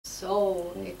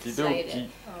so excited.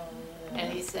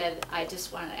 And he said, I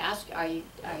just want to ask you, are you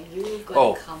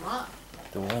going to come up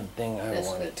the one thing I this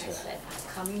wanted week? to. I said,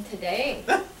 I'm coming today.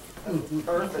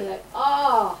 Perfect. Said,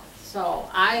 oh, so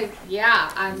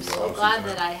I'm so glad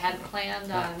that I had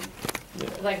planned on,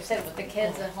 like I said, with the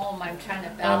kids at home, I'm trying to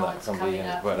balance coming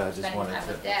up and spending time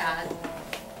with Dad.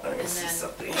 And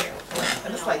then,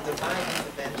 And it's like divine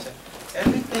intervention.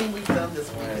 Everything we've done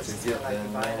this week is just like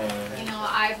divine intervention. you know,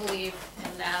 I believe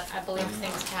in that. I believe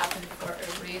things happen for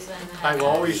a reason. I've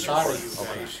always thought of you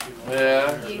guys.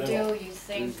 Yeah. You do, you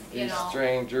think, you know,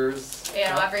 Strangers.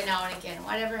 every now and again,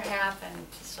 whatever happened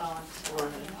to so-and-so. You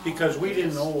know, Because we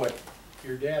didn't know what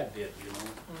your dad did, you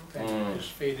know. And he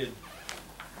just faded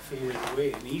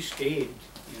away. And he stayed,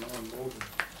 you know, and rode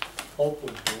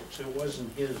Pulpwood boats. It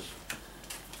wasn't his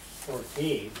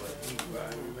forte, but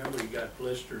I remember he got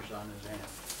blisters on his hand.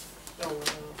 Oh,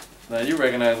 Now you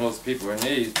recognize most people in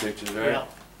these pictures, right? Yeah,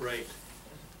 right.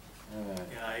 Alright.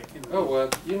 Yeah, I can. Oh well,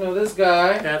 you know this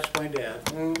guy. That's my dad,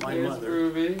 And my here's mother,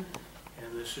 Ruby.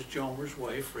 and this is Jomer's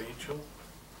wife, Rachel,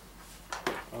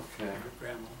 Okay, your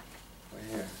grandma. right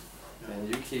here. And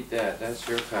you keep that. That's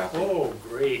your copy. Oh,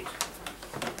 great.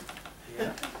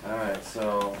 Yeah. All right.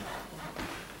 So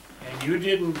And you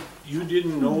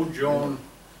didn't know Joan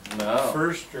no.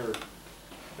 first, or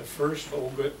the first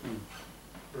Ogut and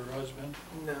her husband?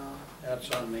 no. That's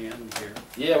on the end here.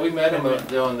 Yeah, we met him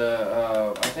doing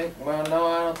the. I think. Well, no,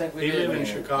 I don't think we They did. live in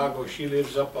Chicago. She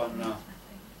lives up on,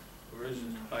 where is it?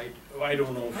 I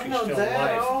don't know if I she's know still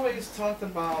Dad alive. always talked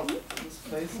about this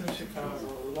place in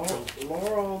Chicago,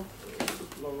 Laurel,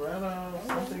 Loretta,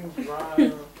 something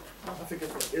Drive. I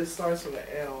forget. It starts with an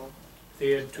L.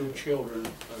 They had 2 children.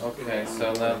 Okay,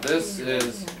 so now this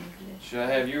is. Should I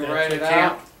have you That's write a it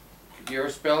camp. out? Your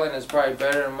spelling is probably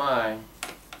better than mine.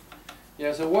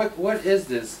 Yeah. So what is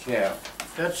this camp?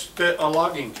 That's a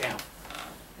logging camp.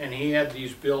 And he had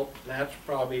these built, that's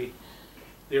probably,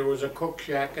 there was a cook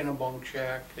shack and a bunk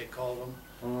shack, they called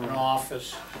them, an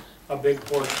office, a big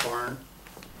horse barn,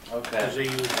 because Okay. they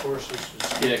used horses to Yeah,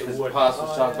 skip the because wood. Pops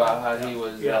was talking about how he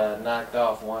was Yeah. knocked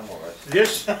off one horse.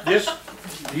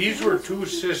 These were 2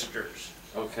 sisters,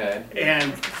 Okay.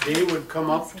 and they would come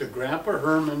up to Grandpa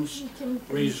Herman's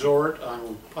resort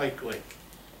on Pike Lake,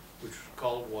 which was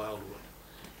called Wildwood.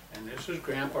 And this is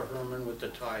Grandpa Herman with the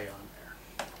tie on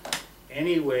there.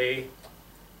 Anyway,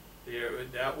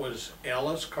 that was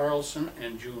Alice Carlson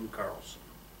and June Carlson.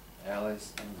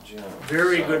 Alice and June.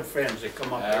 Very So, good friends. They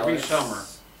come up every Alice- summer.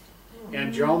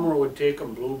 And Jomer would take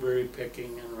them blueberry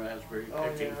picking and raspberry Oh yeah, I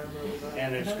picking. remember that.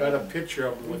 And it's got a picture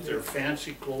of them with their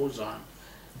fancy clothes on,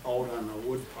 out on the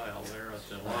wood pile there at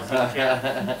the logging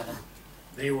camp.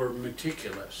 They were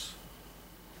meticulous.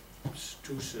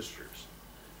 2 sisters.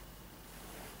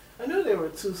 I knew there were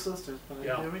 2 sisters, but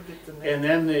Yeah. I never get the name. And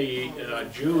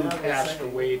then June passed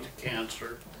away to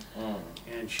cancer, Mm.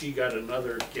 and she got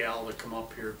another gal to come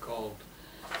up here called,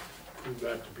 who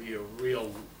got to be a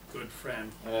real good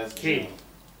friend, And that's Katie. June.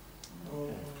 Oh.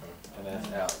 And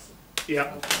that's Allison.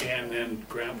 Yep, and then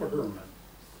Grandpa Herman.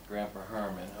 Grandpa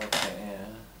Herman. Okay, yeah.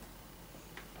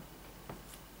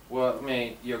 Well, I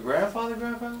mean, your grandfather?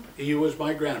 He was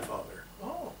my grandfather,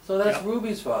 Oh. So that's Yep.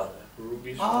 Ruby's father.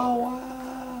 Ruby's Oh, father.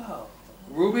 wow.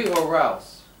 Ruby or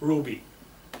Rouse? Ruby.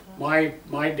 My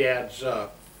dad's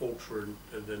folks were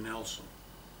the Nelson.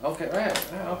 Okay, right,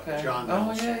 okay. John Oh,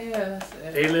 Nelson. yeah.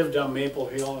 That's, They lived on Maple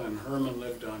Hill, and Herman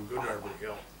lived on Good Harbor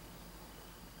Hill.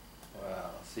 wow.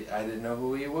 See, I didn't know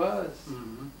who he was.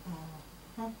 Mhm.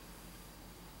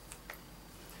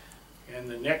 And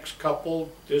the next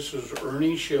couple, this was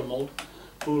Ernie Schimmel,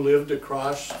 who lived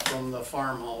across from the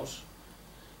farmhouse.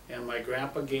 And my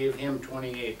grandpa gave him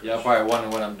 20 acres. Y'all probably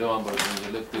wondering what I'm doing, but when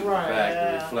you look through Right, the back,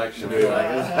 yeah. the reflection is like,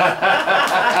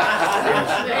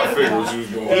 I figured what you was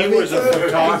doing. He was a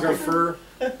photographer,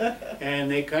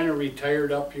 and they kind of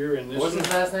retired up here, and this what's was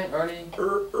his last name? Ernie?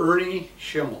 Ernie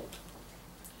Schimmel.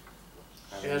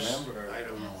 I S, remember. I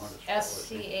don't know how to spell it.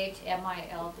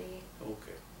 SCHMILD.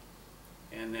 Okay.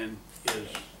 And then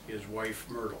his wife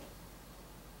Myrtle.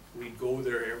 We'd go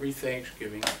there every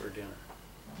Thanksgiving for dinner.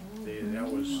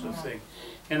 That was the thing.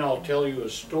 And I'll tell you a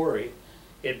story.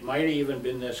 It might have even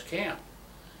been this camp.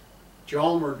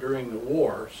 Jalmer during the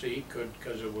war, see,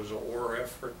 because it was a war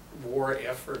effort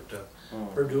to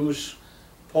produce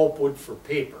pulpwood for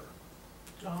paper.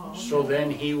 Oh. So then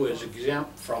he was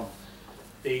exempt from,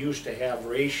 they used to have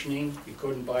rationing, you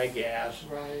couldn't buy gas,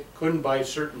 Right. couldn't buy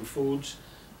certain foods,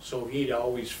 so he'd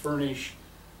always furnish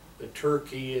the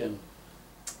turkey and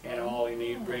all, and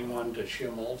he'd bring one to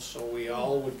Schimmel's, so we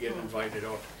all would get invited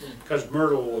out. Because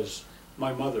Myrtle was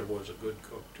My mother was a good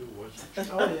cook too, wasn't she?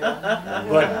 Oh, yeah.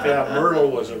 But Myrtle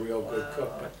was a real good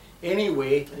cook. But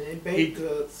anyway, They baked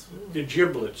goods. the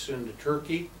giblets and the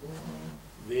turkey,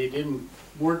 they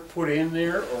weren't put in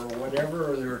there or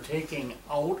whatever, or they were taking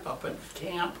out up at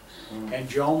camp, and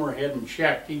Jomer hadn't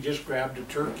checked. He just grabbed a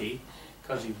turkey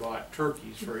because he bought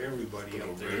turkeys for everybody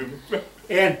out there.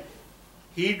 And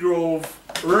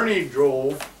Ernie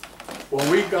drove. When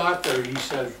we got there, he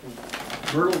says,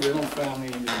 Myrtle, they don't find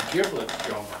any giblets,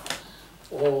 Jomer.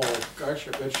 Oh gosh,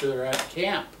 I bet you they're at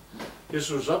camp. This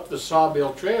was up the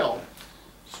Sawbill Trail,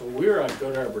 so we were on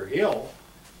Good Harbor Hill.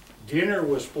 Dinner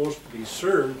was supposed to be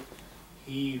served.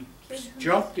 He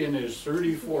jumped in his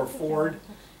 34 Ford,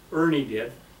 Ernie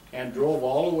did, and drove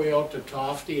all the way out to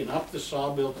Tofty and up the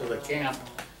Sawbill to the camp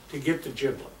to get the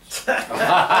giblets. We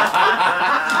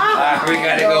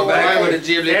gotta go back with the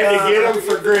giblets. Had to get them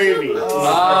for gravy.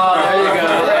 Oh,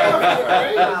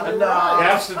 there you go.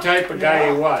 That's the type of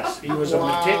guy he was. He was a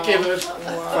meticulous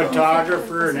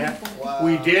photographer, and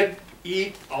we did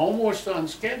eat almost on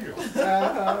schedule.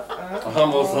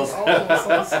 Almost on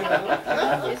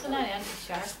Isn't that Andy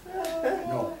Sharp?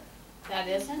 No, That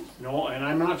isn't? no, and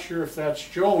I'm not sure if that's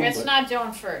Joan. It's but not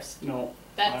Joan First. no,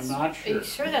 That's, I'm not Are sure. you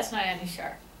sure that's not Andy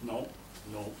Sharp? No.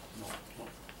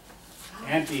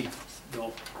 Auntie,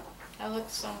 no. That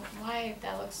looks so,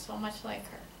 that looks so much like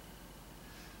her.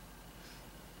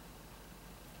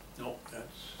 No,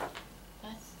 that's,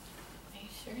 That's, are you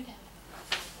sure that?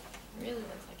 Really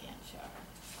looks like Aunt Sharp.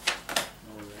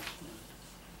 no, that's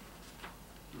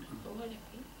Who would it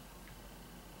be? not.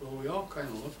 Well, we all kind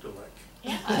of looked alike.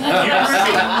 Yeah.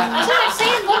 That's what I'm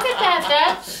saying, look at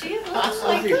that, she looks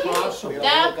like Could be you. possible.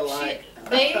 That,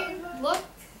 they look,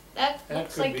 that That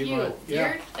looks could like be you. my-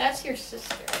 yeah. That's your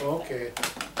sister. Okay.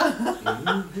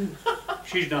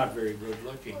 She's not very good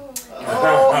looking.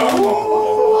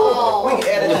 Oh. We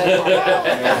can edit that.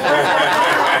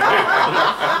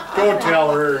 Don't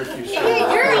tell her if you see Hey,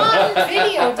 you're on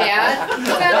video, Dad. You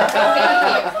gotta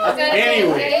behave. You gotta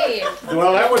Anyway. behave.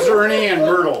 Well, that was Ernie and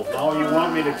Myrtle. Now you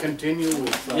want me to continue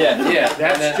with, Yeah.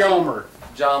 that's Jomer.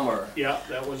 Jomer. Yeah,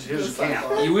 that was his camp.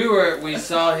 We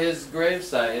saw his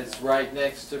gravesite. It's right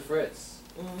next to Fritz.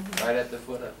 Right at the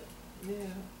foot of it. Yeah.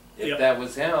 If Yep. that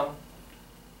was him,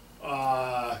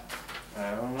 Uh,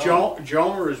 I don't know.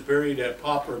 Jomer is buried at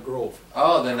Poplar Grove.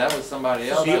 Oh, then that was somebody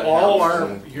else. See, all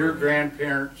your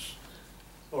grandparents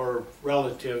or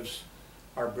relatives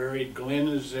are buried. Glenn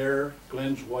is there,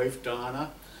 Glenn's wife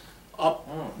Donna. Up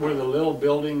where the little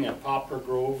building at Poplar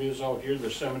Grove is out here,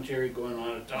 the cemetery going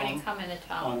on to When you town. come into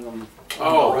town. On them,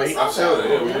 Oh, right, I've seen it.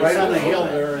 Yeah, we right on the did see hill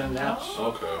it. there, and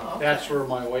that's where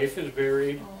my wife is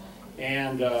buried.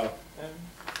 And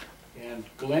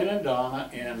Glenn and Donna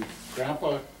and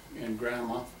Grandpa and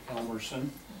Grandma Helmerson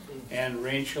and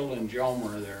Rachel and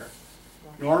Jomer are there.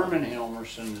 Norman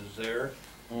Helmerson is there,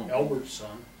 Albert's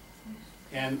son,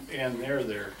 and they're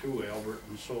there too, Albert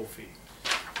and Sophie.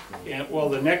 And well,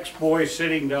 the next boy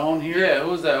sitting down here, Yeah,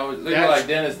 who's that? Looking like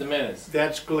Dennis the Menace.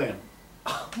 that's Glenn.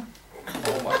 Oh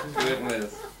my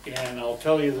goodness. And I'll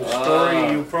tell you the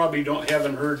story. You probably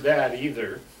haven't heard that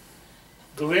either.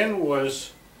 Glenn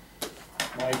was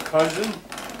my cousin.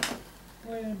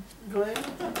 Glenn?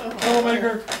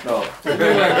 Troublemaker? No.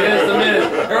 Looking like Dennis the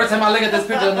Menace. Every time I look at this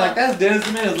picture, I'm like, that's Dennis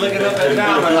the Menace looking up and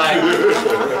down. I'm like,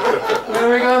 what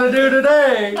are we gonna do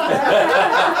today?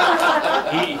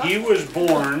 He was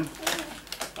born,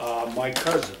 my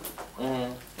cousin.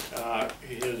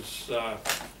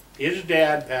 His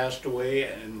dad passed away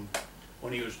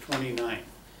when he was 29.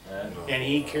 And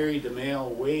he carried the mail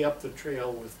way up the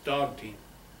trail with dog team.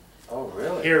 Oh,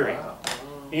 really? Harry. Wow.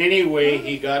 Anyway,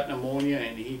 he got pneumonia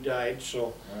and he died,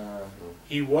 so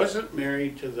he wasn't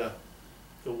married to the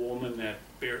woman that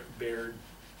bared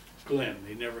Glenn.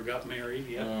 They never got married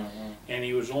yet. And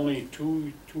he was only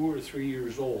two or 3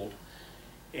 years old.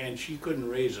 And she couldn't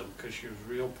raise him because she was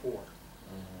real poor.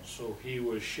 So he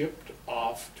was shipped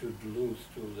off to Duluth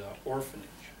to the orphanage.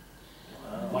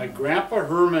 My grandpa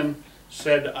Herman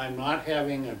said, I'm not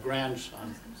having a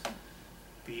grandson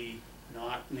be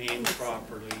not named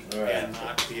properly and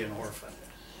not be an orphan.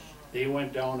 They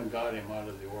went down and got him out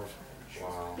of the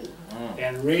orphanage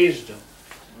and raised him.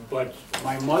 But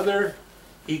my mother,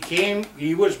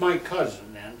 he was my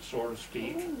cousin then, so to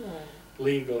speak,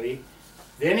 legally.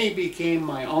 Then he became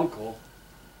my uncle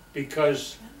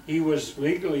because he was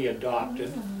legally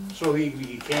adopted, so he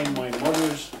became my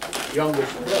mother's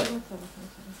youngest brother.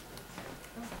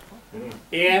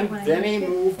 And then he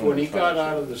moved, when he got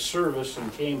out of the service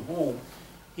and came home,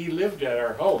 he lived at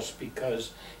our house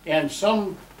and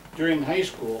some during high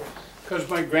school, because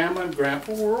my grandma and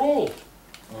grandpa were old.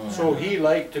 So he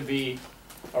liked to be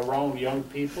around young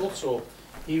people, so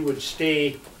he would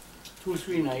stay 2 or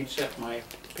 3 nights at my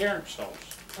parents'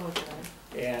 house. Okay.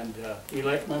 And he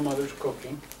liked my mother's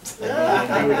cooking. He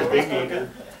was a big eater.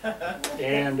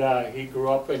 And he grew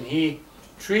up and he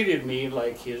treated me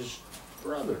like his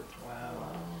brother. Wow.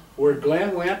 Where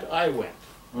Glenn went, I went.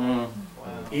 Mm.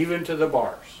 Wow. Even to the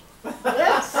bars. He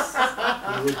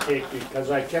would take me, because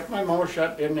I kept my mouth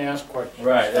shut, didn't ask questions.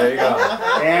 Right, there you go.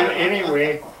 And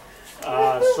anyway,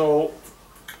 so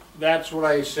that's what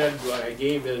I said, I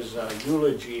gave his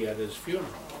eulogy at his funeral.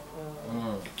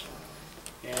 Mm.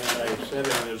 And I said,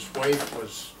 and his wife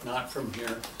was not from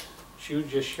here. She was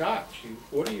just shocked.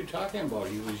 What are you talking about?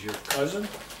 He was your cousin,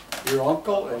 your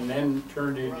uncle, and then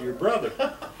turned into your brother.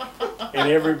 And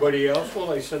everybody else,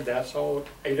 well, I said, that's how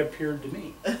it appeared to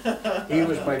me. He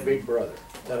was my big brother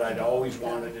that I'd always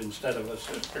wanted instead of a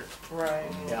sister. Right.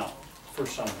 Yeah, for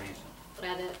some reason.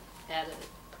 Edit it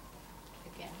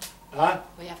again. Huh?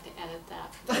 We have to edit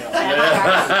that.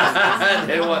 Yeah.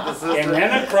 They want the sister. And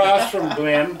then across from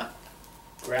Glenn,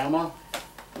 Grandma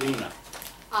Lena.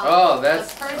 Oh,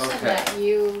 that's- The person okay. that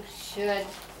you should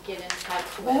get in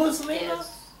touch with. Who is Lena?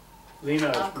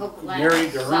 Uncle Lena Glenn's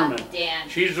married to son, Herman. Dan.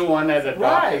 She's the one that adopted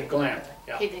Right. Glenn.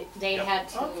 Yeah. They Yeah. had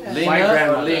to. Okay. Lena My or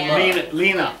grandmother, Lena?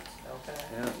 Lena. Okay.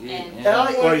 And Yeah. L-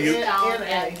 he Well, was you- down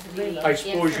at the I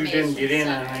suppose you didn't get in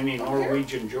on information any center.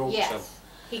 Norwegian jokes of Yes,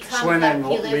 he comes Swin up, and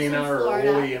he lives in Lena or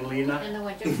Florida Oli and Lena. in the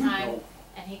winter time, No.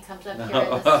 and he comes up here in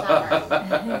the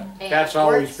summer. and That's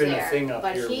always works been a there, thing up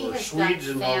but here, he where has Swedes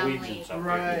got and family- Norwegians up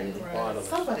Right, here. A lot of us.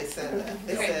 Somebody said that.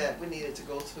 They Okay. said we needed to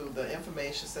go to the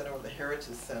information center or the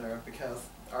heritage center because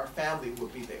our family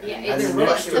would be there. Yeah, I it's didn't next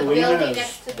realize the to it was- Lena building is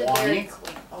next to the Wani. Dairy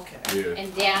Queen. Okay.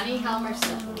 And Danny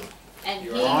Helmerson, and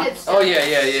Your he aunt? did Oh, yeah,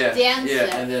 yeah, yeah. extensive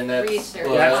Yeah, and then that's research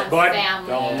Bud. That's on Bud family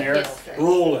down there, history.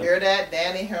 Roland. Hear that?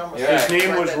 Danny Helmer. Yeah. His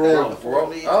name was Roland.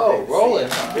 Oh, Roland.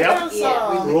 Yep. Yes,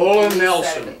 Yeah. Roland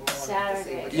Nelson.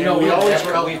 Saturday. You know, we we've always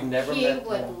never, come- we've never He met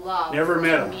would them. love Never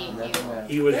met to him. meet Never you. met.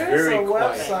 He was There's very a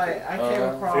quiet, website I came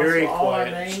across very with all our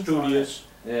quiet, names studious.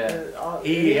 Yeah. on it.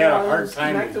 He had a it hard was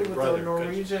time with connected your the brother, 'cause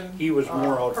Norwegian, he was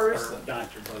more out, or person. not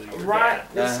your brother, your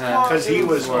Right. dad. It's Uh-huh. called- 'Cause he it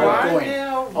was outgoing.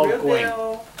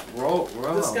 Rydell,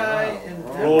 Roland. this guy in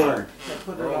Roland. Denmark that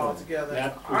put it all together.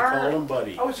 That, we call him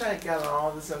Buddy. I wish I had gotten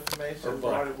all this information Or and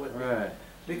brought Bud. it with me. Right.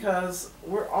 Because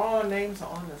all our names are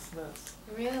on this list.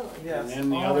 Really? Yes. then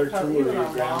the all other our cousins, two are even your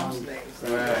our mom's grandma. names.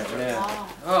 Right, yeah. Wow.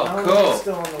 Oh, I don't know if cool. it's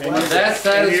still on the And website. That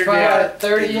satisfied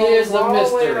 30 It goes years of all the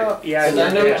way mystery. up. Yeah, Because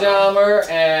I knew yeah. Dahmer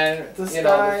and, This you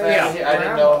know, the guy, family. yeah. I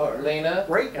didn't know grandmother. Lena.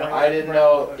 Great Yeah. I didn't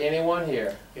know grandmother. anyone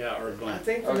here. Yeah, or I Glenn.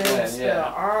 think the Okay, name is spelled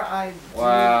yeah.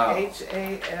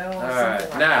 R-I-D-H-A-L or All something right,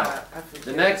 like now, that. I forget.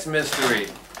 The next mystery.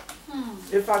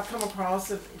 If I come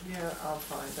across it, yeah, I'll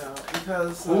find out.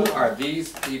 Because Who are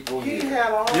these people he here?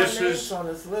 had all our This names is on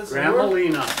his list. Grandma We're-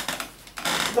 Lena.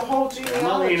 The whole Grandma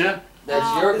genealogy. Lena,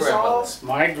 That's your It's grandmother. all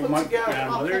my Put together. All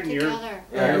grandmother, put and your together.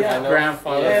 Yeah, Yeah. I know.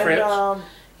 grandfather, Yeah. Fritz. And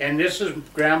And this is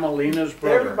Grandma Lena's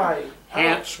brother. everybody.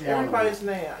 Hans Swan. Everybody's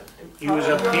name. He was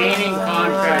a painting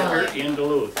contractor in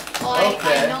Duluth. Oh, I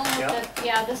Okay. know Yep. that,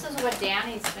 yeah, this is what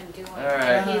Danny's been doing. All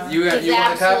right. He's- You he's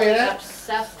want a copy of absolutely that?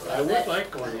 obsessed with I would it.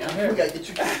 like one, yeah. We gotta get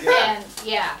you. And,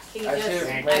 yeah, he I just, should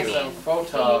I make mean, some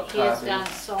photo he has copies. done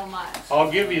so much.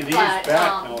 I'll give you these But, back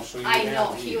now, so you I know,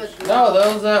 have he these. was. No,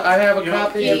 those I have a You know,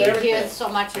 copy He, of he everything. has so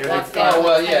much Yeah, about they- family Oh,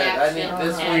 well, yeah, I need connection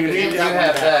this one and You need because you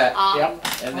that have one. that.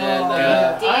 Yep. And then, Oh, no,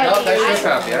 Danny, that's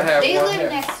your I- copy. I have They one live here.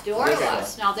 next door Okay. to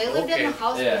us now. They lived in Okay. the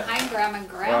house Yeah. behind Grandma and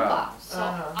Grandpa. Wow. So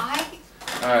Uh-huh.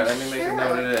 All right, let me make a Sure.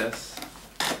 note of this.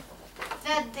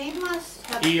 that they must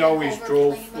have. He been always over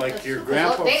drove playing with like us. your Well,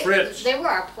 grandpa they, Fritz. They were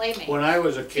our playmates. When I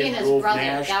was a He kid, and his drove brother.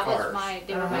 Nash That was cars.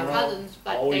 they were my Uh-huh. cousins,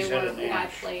 but Always they had were a who I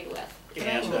Nash. played with.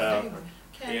 And,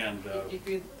 If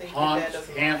you think your Hans, dad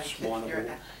doesn't Hans mind, one of your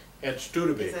them, at his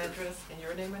Studebaker. address and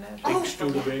your name and address? Oh. Big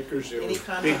Studebakers, they Any were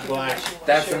contact big black. information you wanna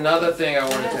That's share? another thing I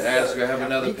wanted to ask you. I have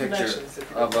another picture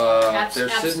of they're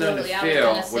sitting in the Absolutely, I was field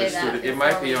gonna with say a that student. It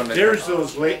might be on the. There's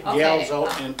those late Okay. gals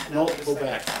out in, no, go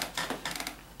back.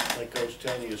 Like I was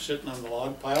telling you, sitting on the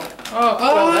log pile. Oh,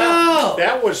 Well,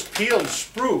 that was peeled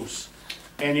spruce,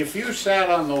 and if you sat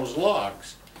on those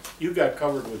logs, you got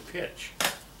covered with pitch.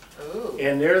 Ooh.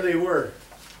 And there they were,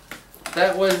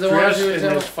 that was the one dressed you were in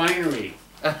telling. this finery.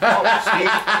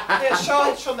 Yeah,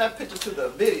 show that picture to the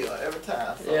video every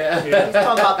time. So. Yeah. He's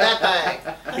talking about that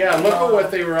thing. Yeah, look at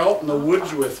what they were out in the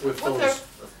woods with What's their those,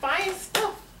 fine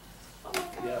stuff? Oh my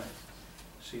God. yeah.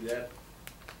 See that?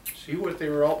 see what they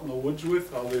were out in the woods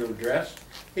with, how they were dressed?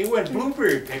 They went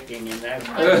blueberry picking in that.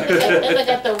 And they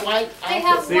got the white They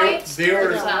have outfits. white They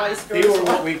were- skirts on. They were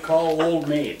what we call old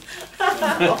maids.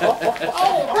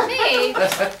 Oh, me?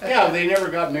 Yeah, they never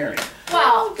got married.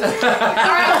 Well, all right, what did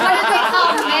they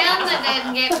call men that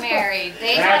didn't get married?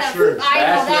 They had a, Bachelors. I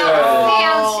know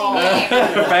that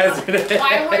was fancy name.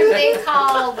 Why weren't they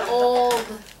called old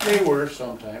They were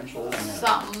sometimes old men.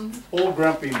 something? Old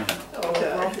grumpy men. Okay.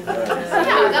 Yeah,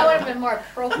 that would have been more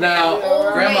appropriate. Now,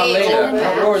 Old Grandma maid, old Lena,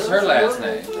 man. what was her last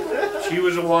name? She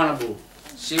was a Wanaboo.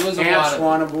 She was a Aunt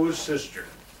wannabe. Wanaboo's sister.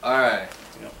 All right.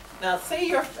 Now, say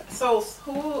your, so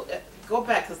who, go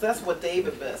back, because that's what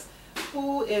David missed.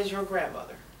 Who is your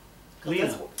grandmother? 'Cause Lena.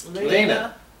 that's what-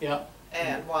 Lena. Yeah,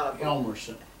 And Wannabe.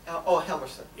 Helmerson. Oh,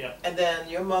 Helmerson. Yeah. And then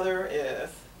your mother is?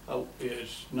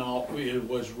 No, it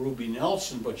was Ruby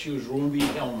Nelson, but she was Ruby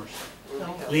Helmerson. Ruby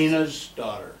Helmerson. Lena's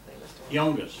daughter, Lena's daughter.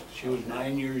 youngest. She was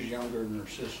 9 years younger than her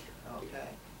sister.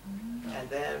 Okay. And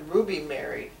then Ruby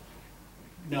married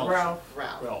Nelson. Ralph.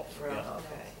 Ralph. Ralph, yeah.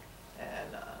 Okay.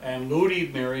 And, And Ludi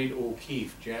married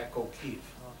O'Keefe, Jack O'Keefe.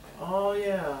 okay. Oh,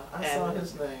 yeah, I saw And-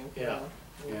 his name. Yeah.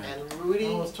 Yeah. And I Rudy,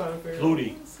 was trying to figure out.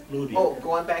 Ludi, Ludi. oh,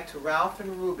 going back to Ralph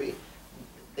and Ruby,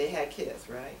 they had kids,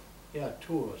 right? Yeah,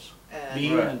 two of us. And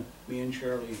Me Right. and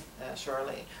Charlie.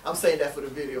 Charlene. I'm saying that for the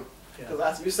video, Yeah.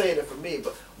 because you're saying it for me,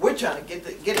 but we're trying to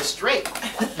get it straight.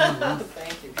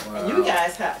 Thank you. And you Wow.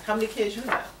 guys have, how many kids you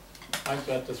have? I've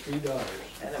got the 3 daughters,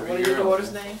 And Three what are your girls.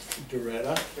 daughters' names?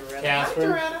 Doretta Doretta.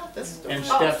 Catherine. Hi, Doretta. This is and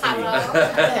Doretta. Stephanie.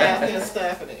 Kathy and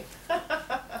Stephanie.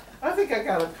 I think I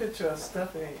got a picture of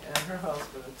Stephanie and her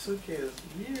husband and 2 kids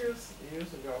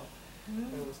years ago.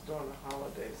 It was during the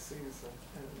holiday season,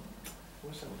 and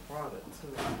wish I brought it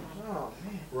too. Oh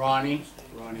man. Ronnie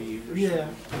Everson. Yeah.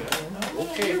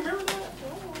 Okay. You remember that?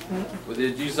 Oh. Well,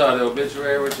 did you saw the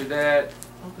obituary with your dad?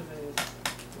 Uncle Dave's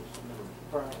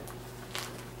Brian.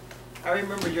 I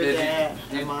remember your Did you- dad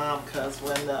you- and mom, cause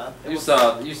when it You was-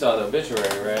 saw the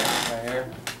obituary, right? Right here.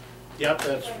 Yep,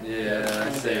 that's. Yeah,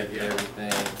 I saved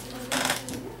everything.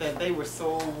 that they were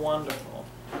so wonderful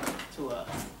to us.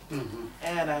 Mhm.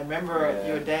 And I remember Yeah.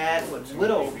 your dad would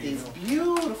whittle these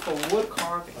beautiful wood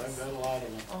carvings. I've got a lot of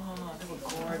them. Oh, they were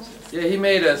gorgeous. Yeah, he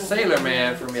made a sailor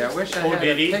man for me. I wish I Oh, had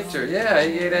did a he? picture. Yeah,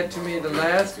 he gave that to me the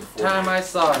last time I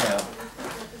saw him.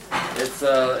 It's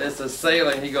a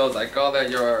sailor. And he goes, I call that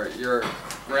your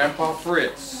Grandpa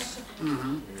Fritz.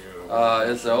 Mm-hmm.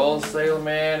 It's an old sailor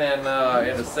man and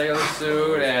in a sailor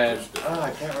suit, and I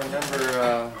can't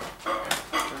remember.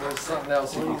 There was something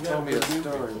else he told me a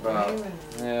story about.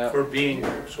 Yeah, For being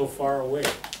so far away.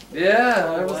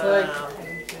 yeah, I was like Wow.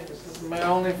 my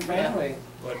only family.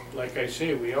 But like I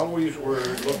say, we always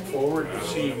look forward to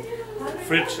see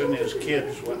Fritz and his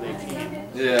kids when they came.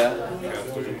 Yeah.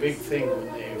 It was a big thing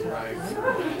when they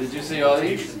arrived. Did you see all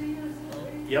these?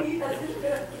 Yep.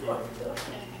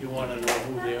 You want to know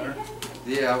who they are?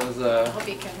 Yeah, I was Hope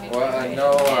you can Well, I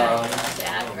know, the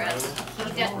address.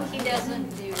 He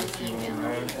doesn't do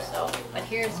email, so, but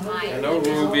here's my. I know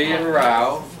Ruby and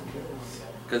Ralph.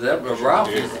 Cause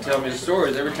Ralph used to tell me the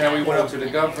stories every time we went up to the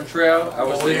Gunford Trail. I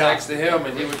was sitting next to him,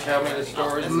 and he would tell me the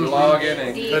stories, and logging,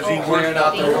 and Because he clearing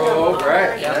out the road,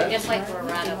 right? Yeah. Just like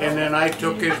Loretta. And then I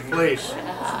took his place.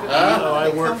 Huh? So I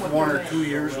worked 1 or 2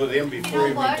 years with him before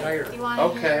he retired.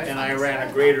 Okay. And I ran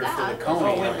a grader for the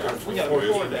county. We gotta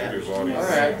record that. All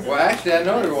right. Well, actually, I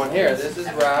know everyone here. This is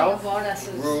Ralph,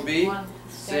 Ruby,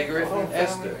 Sigrid, and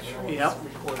Esther. Yep.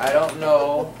 I don't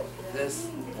know this.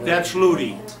 That's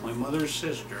Ludi, my mother's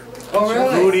sister. Oh,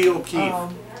 really? Ludi O'Keefe.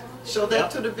 Show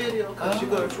that to the video, cause you're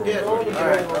gonna forget All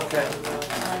right. Okay.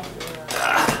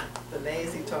 the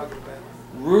names he talking about.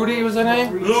 Rudy was her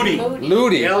name? Ludi.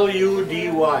 Ludi.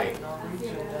 L-U-D-Y.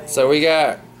 So we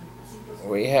have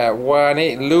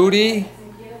Juanita, Ludi,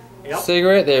 Yep.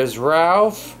 Sigrid. There's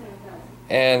Ralph,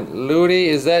 and Ludi.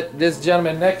 Is that this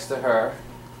gentleman next to her?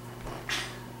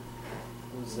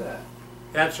 Who's that?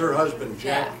 That's her husband,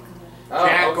 Jack. Oh,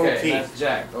 Jack okay. O'Keefe. That's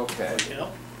Jack. Okay.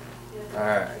 Yep. All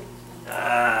right.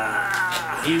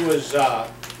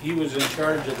 He was in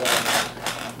charge of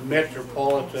the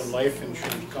Metropolitan Life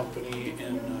Insurance Company,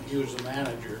 and he was the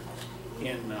manager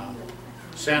in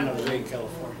San Jose,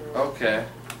 California. Okay.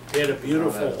 He had a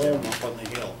beautiful home up on the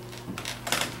hill.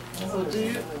 So do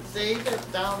you, David,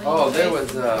 down Oh, there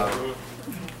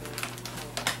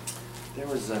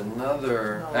was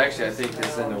another. Actually, I think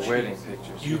it's in the wedding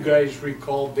pictures. You guys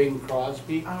recall Bing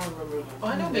Crosby? I don't remember. Oh,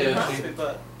 I know Big Yeah. Crosby,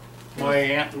 but. My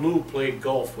Aunt Lou played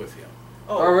golf with him.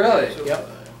 Oh, really? Yep.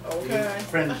 Okay.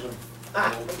 Friends of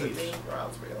The Bing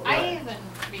Crosby. I even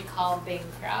recall Bing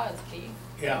Crosby.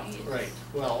 Yeah, Jeez. right.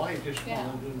 Well, I just Yeah.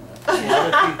 wanted to know.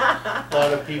 A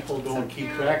lot of people don't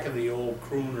keep track of the old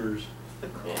crooners.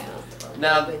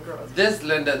 Now, this,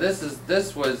 Linda,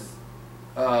 this was,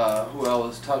 who I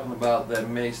was talking about that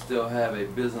may still have a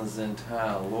business in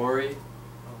town, Lori. Okay.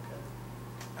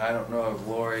 I don't know if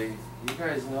Lori, you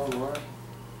guys know Lori?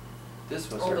 This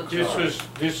was her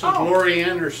This car. is Lori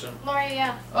Anderson. Lori,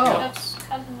 yeah. Oh. That's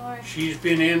cousin Lori.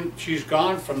 She's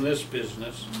gone from this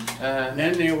business. And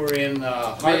then they were in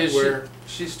I mean, is hardware.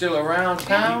 she's still around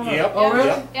town? Yep. Oh,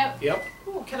 really? Yep. Yep.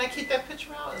 Ooh, can I keep that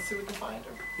picture out and see if we can find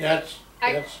her? That's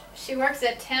She works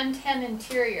at 1010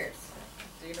 Interiors.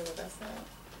 Do you know what that's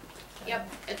at? Yep,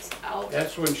 it's out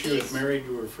that's when she was East- married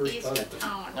to her first east of husband.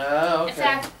 town. Oh, In okay.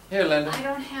 fact, Here, Linda. I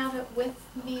don't have it with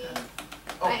me.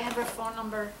 Oh. I have her phone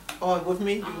number. Oh, with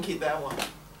me, you can keep that one.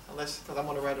 Unless, because I'm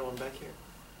gonna write it on back here.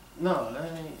 No,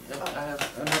 I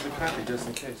have another copy just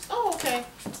in case. Oh, okay.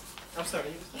 I'm sorry.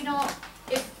 You know,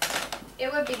 if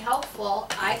it would be helpful,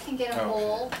 I can get a Okay.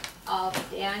 hold of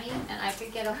Danny and I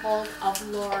could get a hold of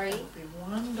Lori That'd be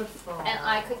wonderful. and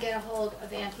I could get a hold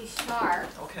of Auntie Sharp.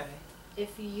 Okay.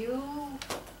 If you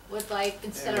would like,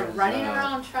 instead There's, of running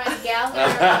around trying to gather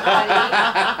everybody,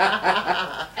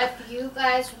 if you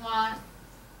guys want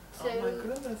Oh my to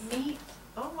goodness. meet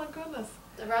Oh my goodness.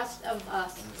 the rest of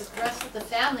us, the rest of the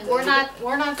family, we're not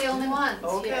the only ones here.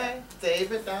 Okay.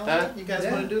 David, Huh? Donna, you guys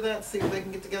Yeah. want to do that? See if they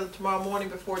can get together tomorrow morning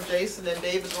before Jason and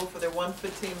David go for their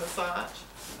 1:15 massage.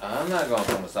 I'm not going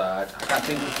for a massage. I got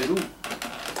things to do.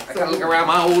 I gotta look around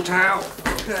my old town.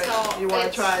 Okay. So You want to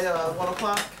it's- try 1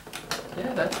 o'clock?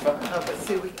 Yeah, that's fine. But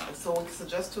see, we can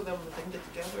suggest to them that they can get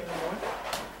together in the morning,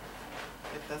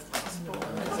 if that's possible.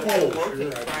 Because Oh, they're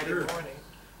working sure, Friday sure. morning.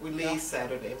 We leave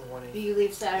Saturday Do morning. you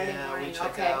leave Saturday Yeah, we morning?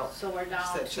 check Okay, out. so we're down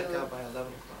Said check to, out by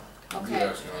 11 o'clock. okay. You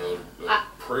asking a I-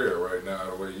 prayer right now,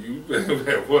 the way you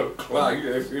at 1 o'clock, you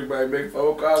ask everybody to make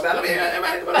phone calls. Now, let me hear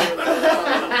everybody.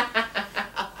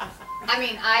 I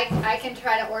mean, I can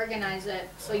try to organize it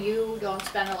so you don't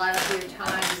spend a lot of your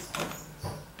time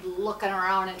looking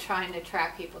around and trying to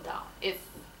track people down. If,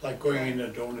 Like going in a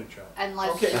donut shop.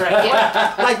 unless, Okay.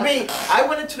 yeah, Like me, I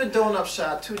went into the donut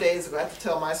shop 2 days ago. I have to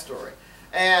tell my story.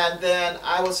 And then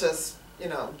I was just,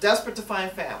 desperate to find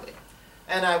family.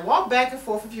 And I walked back and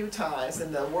forth a few times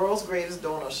in the world's greatest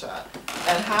donut shop.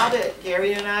 And how did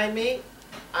Gary and I meet?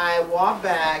 I walked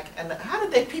back, and how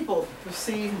did people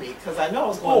perceive me? Because I know I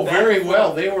was going Oh, back very and well.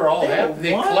 forth. They were all They were happy.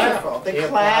 They wonderful. clapped. They applauded.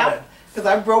 clapped. Because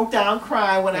I broke down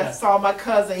crying when I Yeah. saw my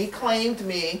cousin. He claimed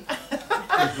me.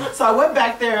 So I went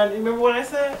back there, and you remember what I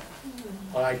said?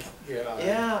 Like,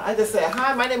 Yeah, I just said,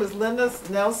 hi, my name is Linda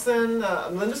Nelson,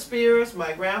 Linda Spears,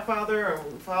 my grandfather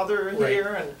and father are Right.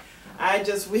 here, and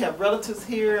we have relatives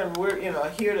here, and we're,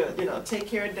 here to, take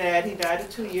care of Dad. He died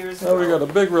 2 years ago. Oh, we got a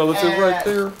big relative right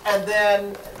there. And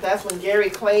then that's when Gary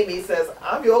claimed me. He says,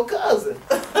 I'm your cousin.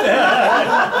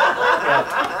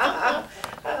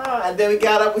 And then we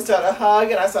got up, we started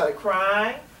hugging, I started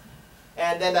crying,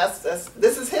 and then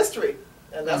this is history,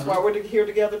 and that's why we're here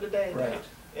together today. Right.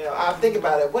 I think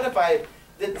about it. What if I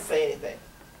didn't say anything?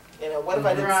 What if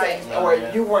I didn't say Right. anything, or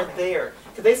you weren't there?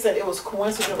 Because they said it was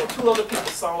coincidental. 2 other people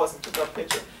saw us and took our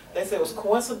picture. They said it was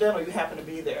coincidental you happened to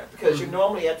be there because you're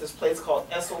normally at this place called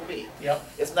SOB. Yep.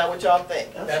 It's not what y'all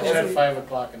think. That's at 5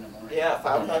 o'clock in the morning. Yeah,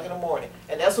 5 o'clock in the morning.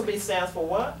 And SOB stands for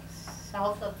what?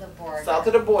 south of the border. South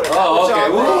of the border. Oh, Not okay.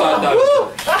 what Ooh, y'all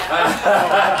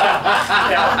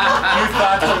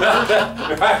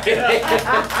I think.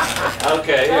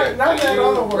 Okay, here. Not that Do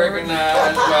other you word.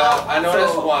 recognize, well, I know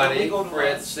that's So, Wani, we go to Fred,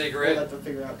 lunch. We'll Cigarette. have to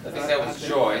figure out, 'cause I think that was I've been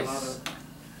doing a lot Joyce. of,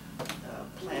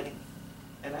 planning,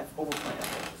 and I've overplanned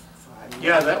things. So I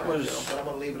Yeah, know that what I was- do, But I'm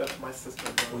gonna leave it up to my sister.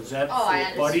 Was that Oh,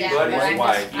 I for Buddy? understand, but Buddy's I'm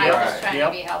wife, just, I'm right. just trying to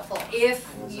Yep. be helpful. If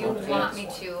you Okay. want me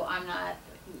to, I'm not,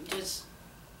 just.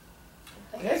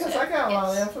 like Yeah, because I got a lot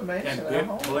of it's- information And at Big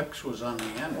home. Blix was on the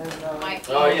end. And, Might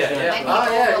be, Oh, yeah, might yeah. be Oh, yeah,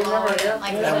 you remember, overload, yeah. and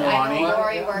like I Yeah. said, I know Lonnie.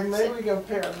 Lori yeah, works maybe at, we can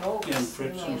compare notes. And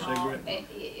Fritz you and know, cigarette.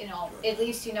 at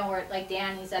least you know where, like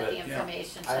Danny's at But, the yeah.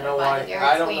 information I center know by why- the Dairy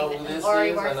I don't know Queen, who and this Lori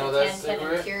is. I works know at that's 1010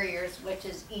 Cigarette. Interiors, which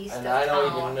is east of And I don't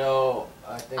even town. know,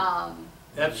 I think,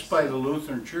 That's by the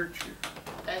Lutheran church here.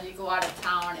 As you go out of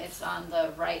town, it's on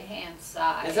the right-hand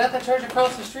side. is that the church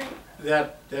across the street?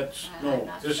 That's, I'm no,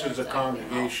 not this sure is a exactly how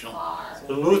congregational. far.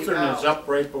 The Lutheran is up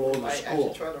right below the I should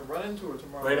school, try to run into her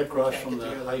tomorrow. right if we across can't from get the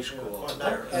together. high school Or up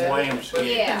not. there, the YMCA.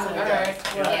 Yeah. Alright.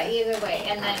 Yeah, either way,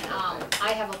 and then,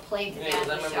 I have a plate Yeah, of 'cause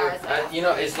I Andy remember, Shar's. you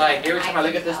know, it's like every time I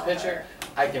look at this can tell picture, her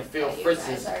I can feel that you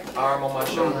Fritz's guys are here. arm on my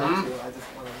shoulder. Mhm. I just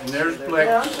wanna make And sure there's they're- Blix.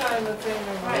 Yeah, I'm trying to think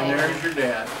of Right. And there's your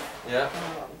dad. Yeah.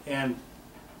 And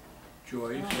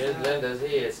Joyce. Here's Linda's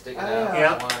head sticking I, out.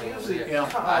 Yeah. from one Usually ear.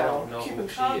 Yeah. I don't know keep who in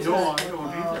she is. contact No, I with, don't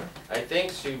either. I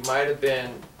think she might have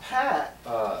been Pat.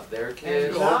 their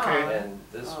kid, John. Okay. and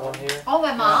this one here. Oh,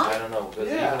 my mom? I don't know, because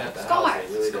Yeah. even at the Skomars. house,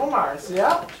 they really didn't. Skomars,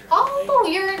 yeah. Oh,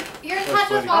 you're in touch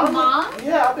with my mom?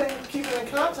 Yeah, I've been keeping in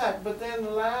contact, but then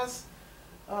the last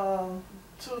 2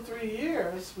 or 3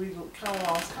 years, we kind of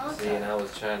lost See, and contact. I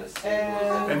was trying to see.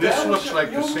 And And this that looks was like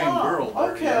the your same mom. girl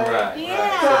there, Okay. yeah. Right,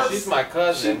 Yeah. right. So she's my She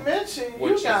cousin, mentioned which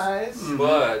you is- guys.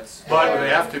 Bud's. Bud, they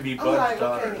have to be I'm Bud's like,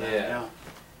 daughter. okay. Yeah.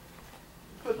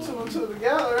 Put 2 and 2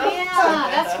 together. Yeah,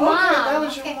 that's Okay, mom. that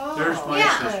was your Okay. mom. There's my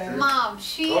Yeah, sister. Mom,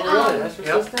 she, Oh, really? That's your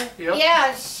Yep. sister? Yep.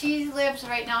 yeah, she lives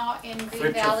right now in Green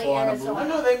Fritz Valley, Aflana I Arizona.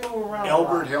 know they move around.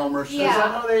 Albert Helmer sister. Yeah. I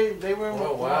know they were in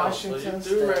Oh, wow. Washington So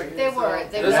you do State. reckon- They were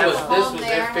This never was- this home was there,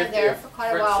 their and there 50th for quite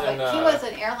a while, Fritz but and, he was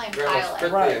an airline Grandma's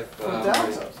pilot Right, 50th, for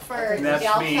Delta. for That's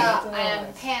Delta me.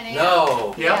 and Pan Am.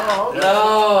 No. Yep. Oh,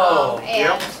 No. And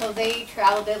Yep. so they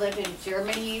traveled, they lived in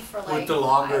Germany for like the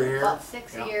longer hair. about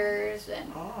 6 Yep. years, and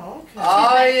Oh, okay.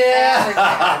 Oh, yeah.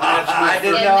 That's my I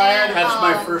did first- not. then, That's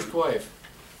my um, first wife.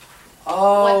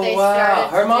 Oh, what they wow. started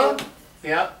Her to mom? do-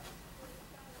 Yeah.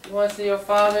 You want to see your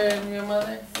father and your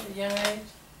mother at a young age?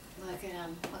 Look at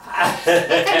him. Look at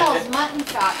those mutton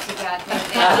chops you got there,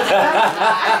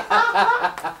 Dad.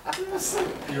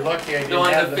 You're lucky I didn't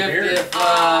Doing have the the beard. 50th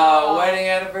Oh. wedding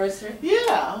anniversary?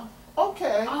 Yeah.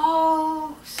 Okay.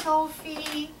 Oh,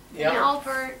 Sophie, Yep.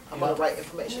 Albert. I'm gonna write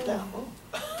information down.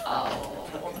 Oh.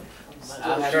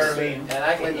 I have Charlene. and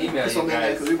I can email This you will mean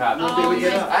guys that 'cause we- copies. Oh, we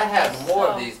get my up. I have goodness. more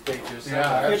of Oh. these pictures. Yeah.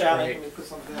 somewhere. That's Darling, great. let me put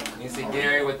something down. You see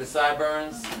Gary with the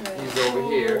sideburns? He's over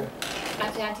here.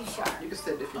 That's Auntie Sharp. You can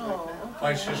sit if you like Oh, now.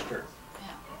 My sister.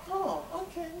 oh,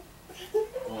 okay.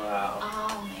 Wow.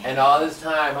 Oh, man. And all this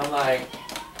time, I'm like,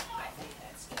 I think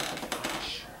that's Gary.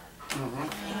 Mhm.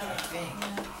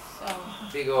 So,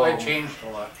 Big I old, changed a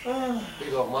lot.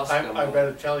 big old muscle. I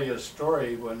better tell you a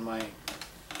story when my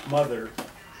mother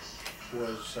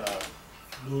was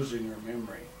losing her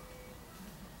memory.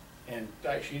 And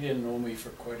she didn't know me for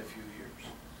quite a few years.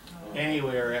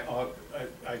 Anyway,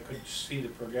 I could see the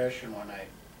progression when I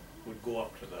would go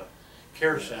up to the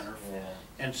care center Yeah.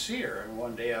 and see her. And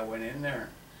one day I went in there.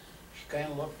 She kind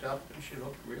of looked up and she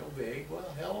looked real big. Well,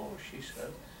 hello, she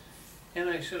said. And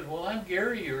I said, well, I'm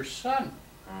Gary, your son.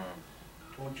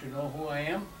 Don't you know who I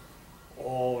am?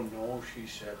 Oh, no, she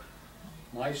said.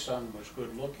 My son was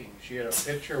good looking. She had a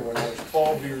picture when I was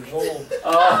 12 years old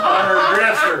on her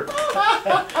dresser.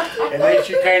 And then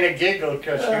she kind of giggled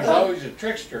because she was always a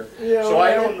trickster. Yeah, So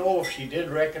I right. don't know if she did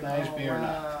recognize me or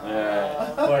not.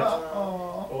 Yeah. But,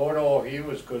 Oh. oh no, he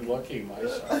was good looking, my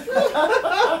son.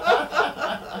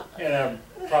 And I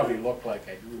probably looked like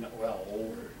I do, well,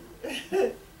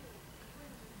 older.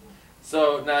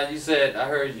 So now you said, I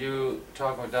heard you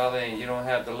talking with Darlene, you don't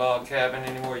have the log cabin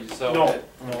anymore, you sold No, it?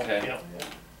 no, Okay. yeah.